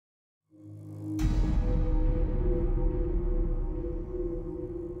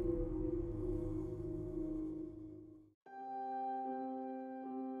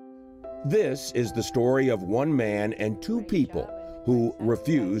This is the story of one man and two people who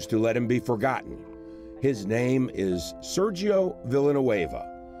refuse to let him be forgotten. His name is Sergio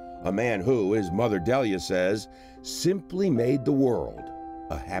Villanueva, a man who, his mother Delia says, simply made the world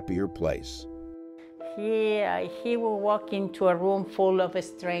a happier place. He will walk into a room full of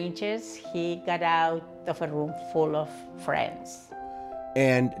strangers. He got out of a room full of friends.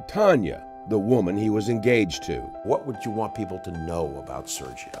 And Tanya, the woman he was engaged to. What would you want people to know about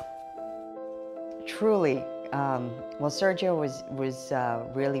Sergio? Truly, well, Sergio was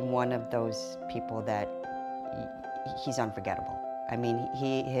really one of those people that he's unforgettable. I mean,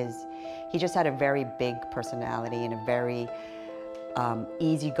 he just had a very big personality and a very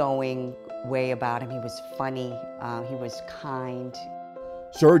easygoing way about him. He was funny, he was kind.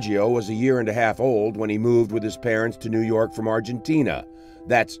 Sergio was a year and a half old when he moved with his parents to New York from Argentina.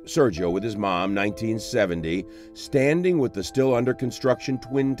 That's Sergio with his mom, 1970, standing with the still under construction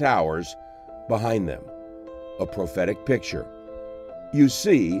Twin Towers behind them. A prophetic picture. You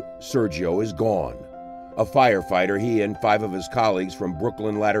see, Sergio is gone. A firefighter, he and 5 of his colleagues from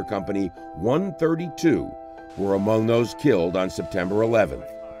Brooklyn Ladder Company 132 were among those killed on September 11th.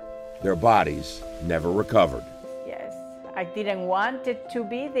 Their bodies never recovered. Yes, I didn't want it to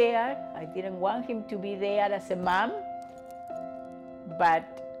be there. I didn't want him to be there as a mom,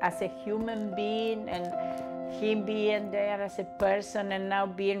 but as a human being, and him being there as a person and now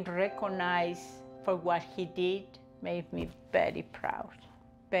being recognized for what he did made me very proud,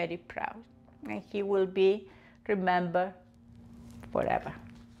 very proud. And he will be remembered forever.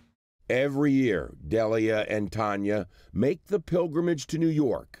 Every year, Delia and Tanya make the pilgrimage to New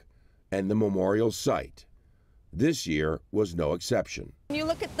York and the memorial site. This year was no exception. When you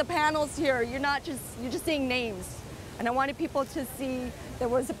look at the panels here, you're just seeing names. And I wanted people to see there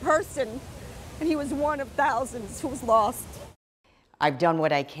was a person, and he was one of thousands who was lost. I've done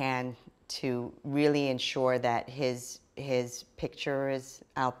what I can to really ensure that his picture is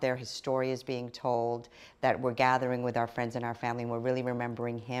out there, his story is being told, that we're gathering with our friends and our family, and we're really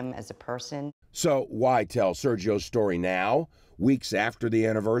remembering him as a person. So why tell Sergio's story now, weeks after the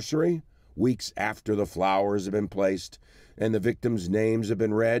anniversary, weeks after the flowers have been placed and the victims' names have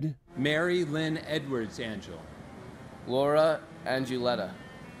been read? Mary Lynn Edwards Angel. Laura Anguletta.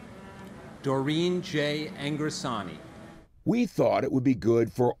 Doreen J. Angrasani. We thought it would be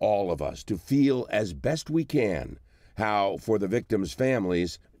good for all of us to feel as best we can how, for the victims'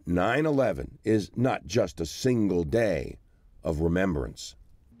 families, 9/11 is not just a single day of remembrance.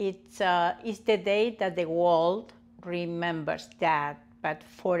 It's the day that the world remembers that, but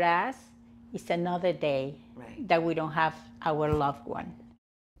for us, it's another day that we don't have our loved one.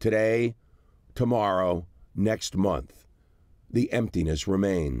 Today, tomorrow, next month, the emptiness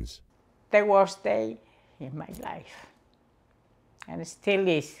remains. The worst day in my life, and it still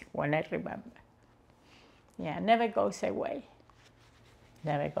is when I remember. Yeah, never goes away.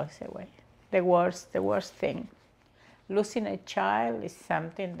 Never goes away. The worst thing. Losing a child is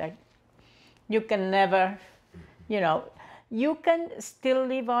something that you can never, you can still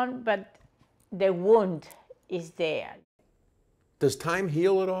live on, but the wound is there. Does time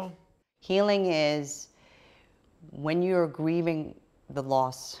heal at all? Healing is when you're grieving the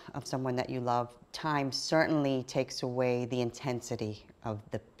loss of someone that you love. Time certainly takes away the intensity of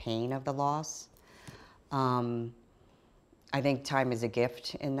the pain of the loss. I think time is a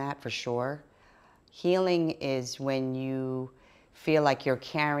gift in that, for sure. Healing is when you feel like you're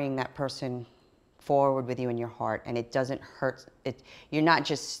carrying that person forward with you in your heart, and it doesn't hurt. You're not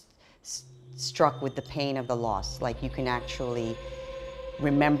just struck with the pain of the loss. Like, you can actually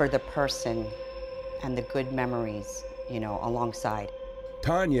remember the person and the good memories, alongside.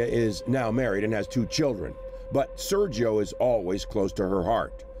 Tanya is now married and has 2 children, but Sergio is always close to her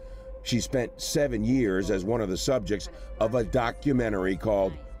heart. She spent 7 years as one of the subjects of a documentary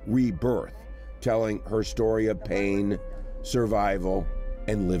called Rebirth, telling her story of pain, survival,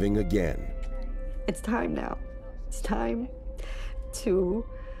 and living again. It's time now. It's time to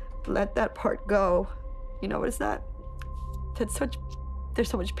let that part go. It's not, there's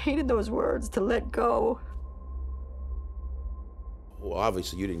so much pain in those words, to let go. Well,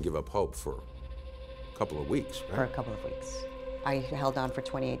 obviously you didn't give up hope for a couple of weeks, right? For a couple of weeks. I held on for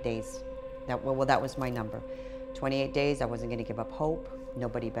 28 days. That was my number. 28 days, I wasn't gonna give up hope.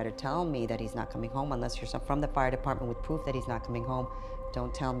 Nobody better tell me that he's not coming home unless you're from the fire department with proof that he's not coming home.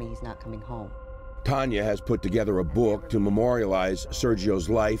 Don't tell me he's not coming home. Tanya has put together a book to memorialize Sergio's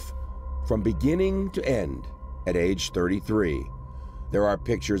life from beginning to end at age 33. There are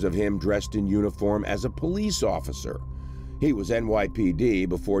pictures of him dressed in uniform as a police officer. He was NYPD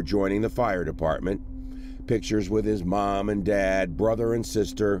before joining the fire department. Pictures with his mom and dad, brother and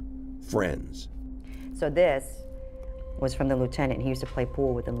sister, friends. So this was from the lieutenant. He used to play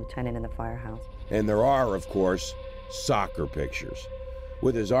pool with the lieutenant in the firehouse. And there are, of course, soccer pictures.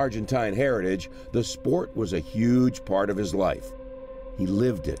 With his Argentine heritage, the sport was a huge part of his life. He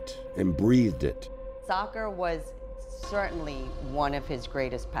lived it and breathed it. Soccer was certainly one of his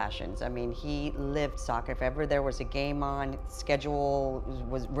greatest passions. I mean, he lived soccer. If ever there was a game on, schedule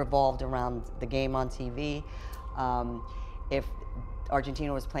was revolved around the game on TV. If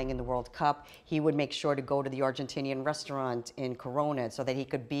Argentina was playing in the World Cup, he would make sure to go to the Argentinian restaurant in Corona so that he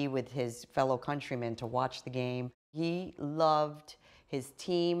could be with his fellow countrymen to watch the game. He loved his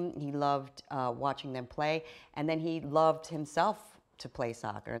team, he loved watching them play, and then he loved himself to play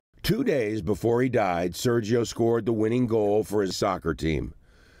soccer. 2 days before he died, Sergio scored the winning goal for his soccer team.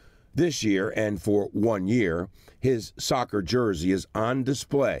 This year, and for 1 year, his soccer jersey is on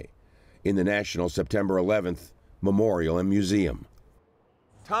display in the National September 11th Memorial and Museum.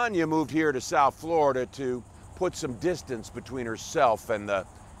 Tanya moved here to South Florida to put some distance between herself and the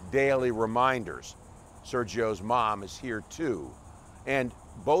daily reminders. Sergio's mom is here too, and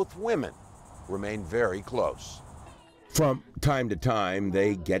both women remain very close. From time to time,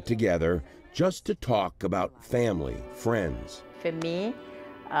 they get together just to talk about family, friends. For me,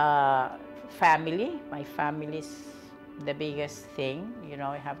 family. My family is the biggest thing. You know,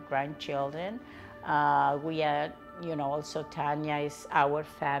 I have grandchildren. We are, you know, also Tanya is our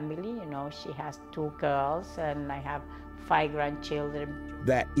family. You know, she has 2 girls and I have 5 grandchildren.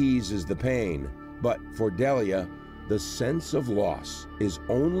 That eases the pain, but for Delia, the sense of loss is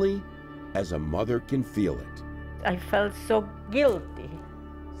only as a mother can feel it. I felt so guilty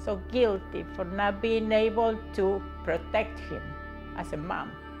for not being able to protect him as a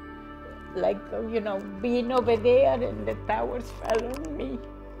mom. Like, you know, being over there and the towers fell on me.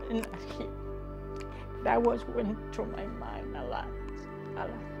 And that was went through my mind a lot.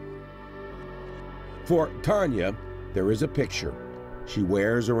 For Tanya, there is a picture she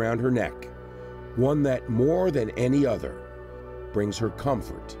wears around her neck, one that more than any other brings her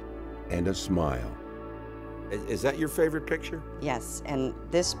comfort and a smile. Is that your favorite picture? Yes, and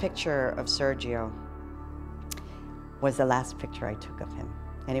this picture of Sergio was the last picture I took of him,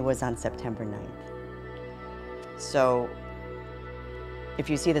 and it was on September 9th. So if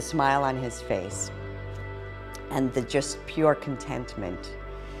you see the smile on his face and the just pure contentment,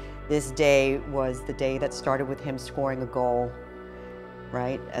 this day was the day that started with him scoring a goal,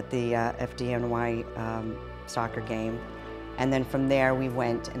 right, at the FDNY soccer game. And then from there, we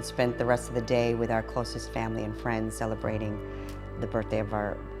went and spent the rest of the day with our closest family and friends celebrating the birthday of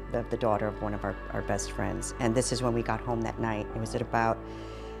the daughter of one of our best friends. And this is when we got home that night. It was at about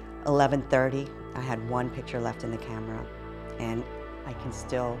 11:30. I had 1 picture left in the camera. And I can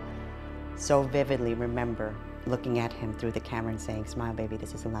still so vividly remember looking at him through the camera and saying, "Smile, baby,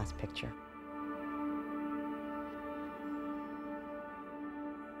 this is the last picture."